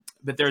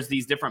but there's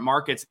these different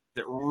markets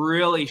that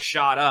really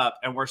shot up,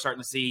 and we're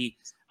starting to see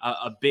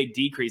a big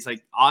decrease.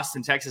 Like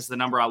Austin, Texas, the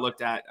number I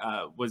looked at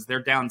was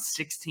they're down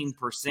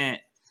 16%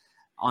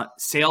 on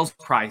sales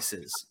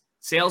prices.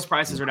 Sales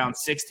prices are down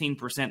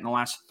 16% in the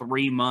last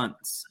 3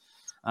 months.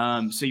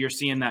 So you're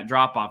seeing that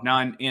drop off.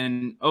 Now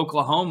in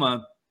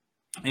Oklahoma,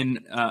 in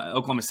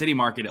Oklahoma City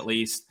market at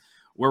least,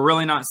 we're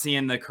really not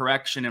seeing the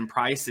correction in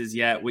prices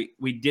yet.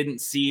 We didn't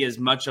see as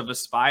much of a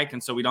spike,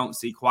 and so we don't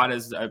see quite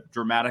as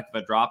dramatic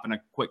of a drop in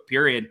a quick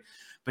period.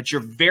 But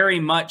you're very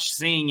much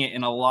seeing it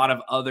in a lot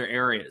of other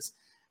areas.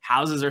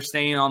 Houses are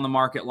staying on the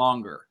market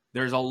longer.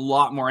 There's a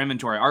lot more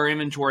inventory. Our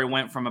inventory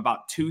went from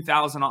about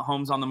 2,000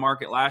 homes on the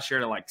market last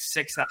year to like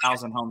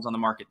 6,000 homes on the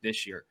market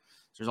this year.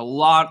 So there's a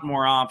lot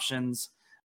more options.